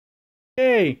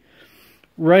Okay,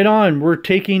 right on. We're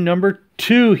taking number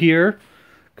 2 here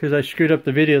because I screwed up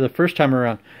the video the first time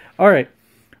around. All right,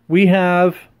 we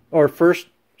have our first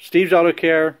Steve's Auto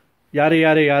Care, yada,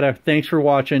 yada, yada. Thanks for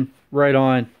watching. Right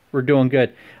on. We're doing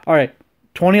good. All right,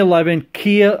 2011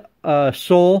 Kia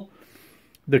Soul.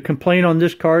 The complaint on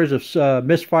this car is a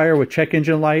misfire with check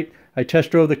engine light. I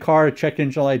test drove the car. Check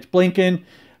engine light's blinking.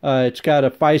 It's got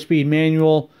a 5-speed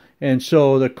manual, and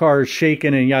so the car is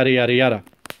shaking and yada, yada, yada.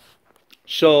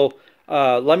 So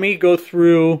let me go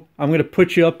through. I'm going to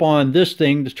put you up on this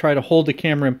thing to try to hold the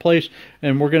camera in place,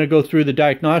 and we're going to go through the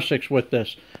diagnostics with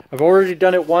this. I've already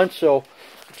done it once, so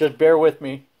just bear with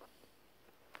me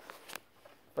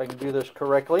if I can do this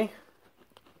correctly.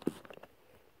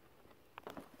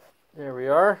 There we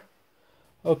are.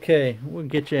 Okay, we'll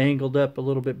get you angled up a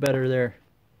little bit better there.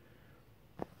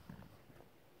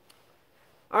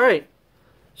 All right,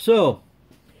 so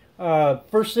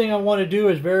first thing I want to do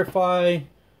is verify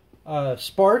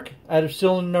spark out of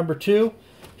cylinder number 2.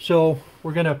 So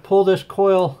we're going to pull this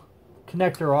coil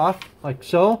connector off like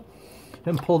so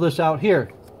and pull this out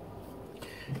here.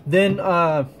 Then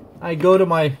I go to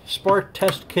my spark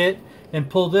test kit and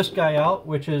pull this guy out,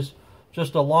 which is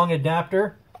just a long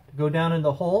adapter to go down in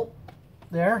the hole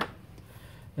there.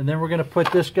 And then we're going to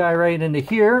put this guy right into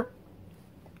here,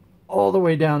 all the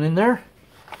way down in there.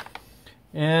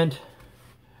 And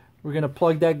we're going to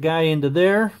plug that guy into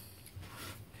there.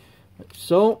 Like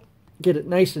so. Get it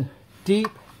nice and deep.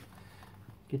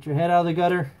 Get your head out of the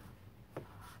gutter.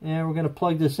 And we're going to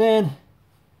plug this in.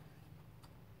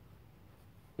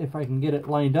 If I can get it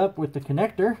lined up with the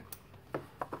connector.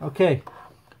 Okay.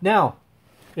 Now,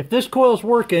 if this coil is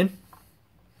working,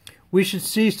 we should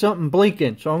see something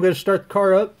blinking. So I'm going to start the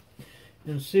car up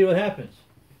and see what happens.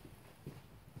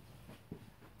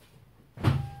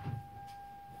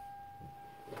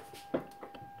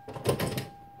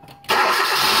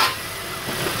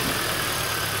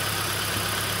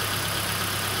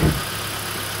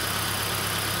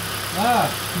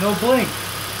 No blink.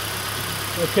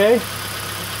 Okay,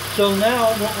 so now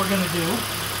what we're going to do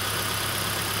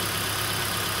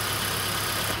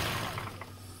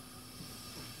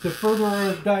to further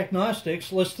our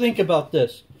diagnostics, let's think about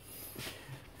this.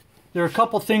 There are a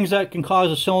couple things that can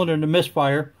cause a cylinder to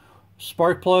misfire.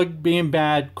 Spark plug being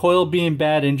bad, coil being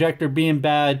bad, injector being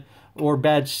bad, or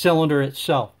bad cylinder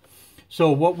itself. So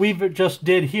what we've just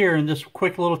did here in this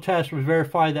quick little test was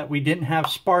verify that we didn't have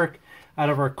spark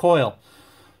out of our coil.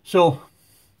 So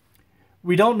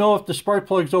we don't know if the spark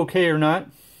plug's okay or not.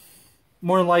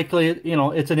 More than likely, you know,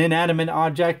 it's an inanimate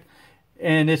object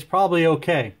and it's probably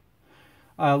okay.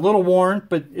 A little worn,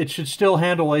 but it should still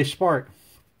handle a spark.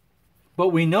 But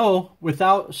we know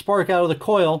without spark out of the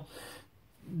coil,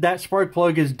 that spark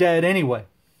plug is dead anyway.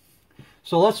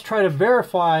 So let's try to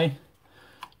verify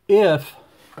if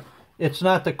it's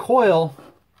not the coil,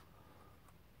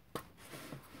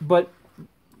 but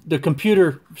the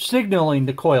computer signaling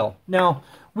the coil. Now,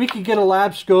 we could get a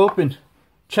lab scope and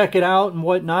check it out and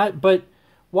whatnot, but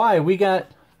why? We got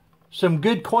some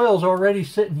good coils already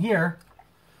sitting here.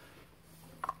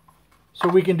 So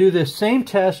we can do this same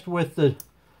test with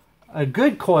a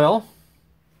good coil.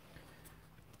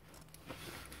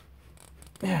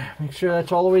 Yeah, make sure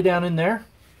that's all the way down in there.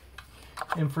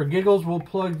 And for giggles, we'll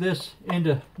plug this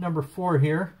into number 4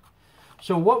 here.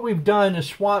 So what we've done is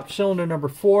swap cylinder number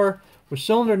 4 with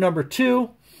cylinder number 2,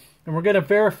 and we're going to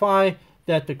verify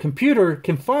that the computer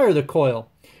can fire the coil.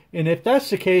 And if that's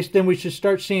the case, then we should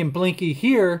start seeing blinky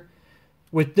here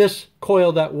with this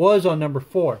coil that was on number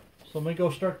 4. So let me go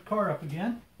start the car up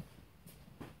again.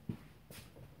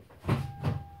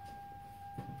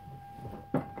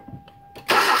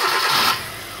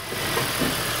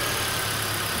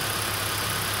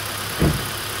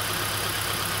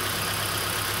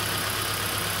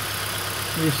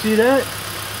 You see that?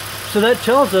 So that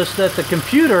tells us that the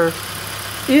computer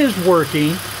is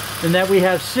working and that we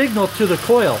have signal to the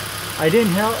coil. I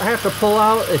didn't have to pull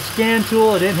out a scan tool.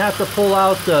 I didn't have to pull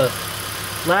out the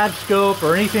lab scope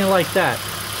or anything like that.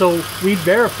 So we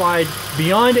verified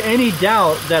beyond any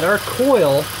doubt that our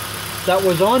coil that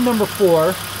was on number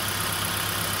 4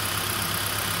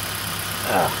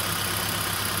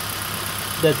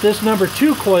 that this number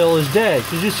 2 coil is dead,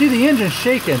 because you see the engine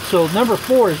shaking, so number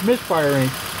 4 is misfiring,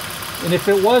 and if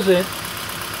it wasn't,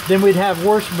 then we'd have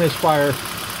worse misfire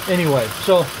anyway.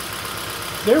 So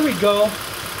there we go.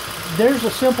 There's a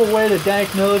simple way to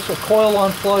diagnose a coil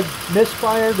unplugged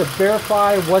misfire, to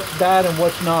verify what's bad and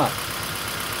what's not.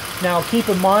 Now keep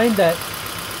in mind that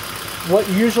what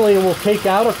usually will take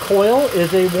out a coil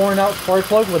is a worn out spark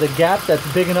plug with a gap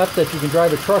that's big enough that you can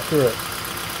drive a truck through it.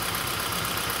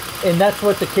 And that's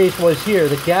what the case was here.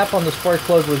 The gap on the spark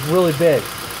plug was really big.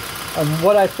 And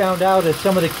what I found out is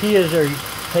some of the Kias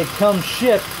had come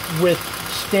shipped with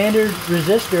standard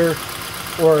resistor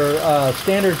or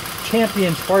standard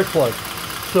champion spark plug.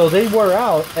 So they were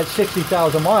out at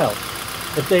 60,000 miles.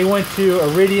 If they went to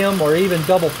iridium or even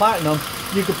double platinum,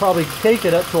 you could probably take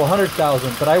it up to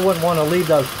 100,000, but I wouldn't want to leave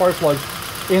those spark plugs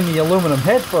in the aluminum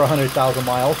head for 100,000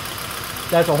 miles.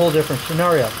 That's a whole different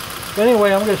scenario. But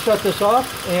anyway, I'm going to shut this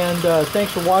off, and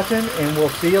thanks for watching, and we'll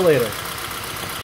see you later.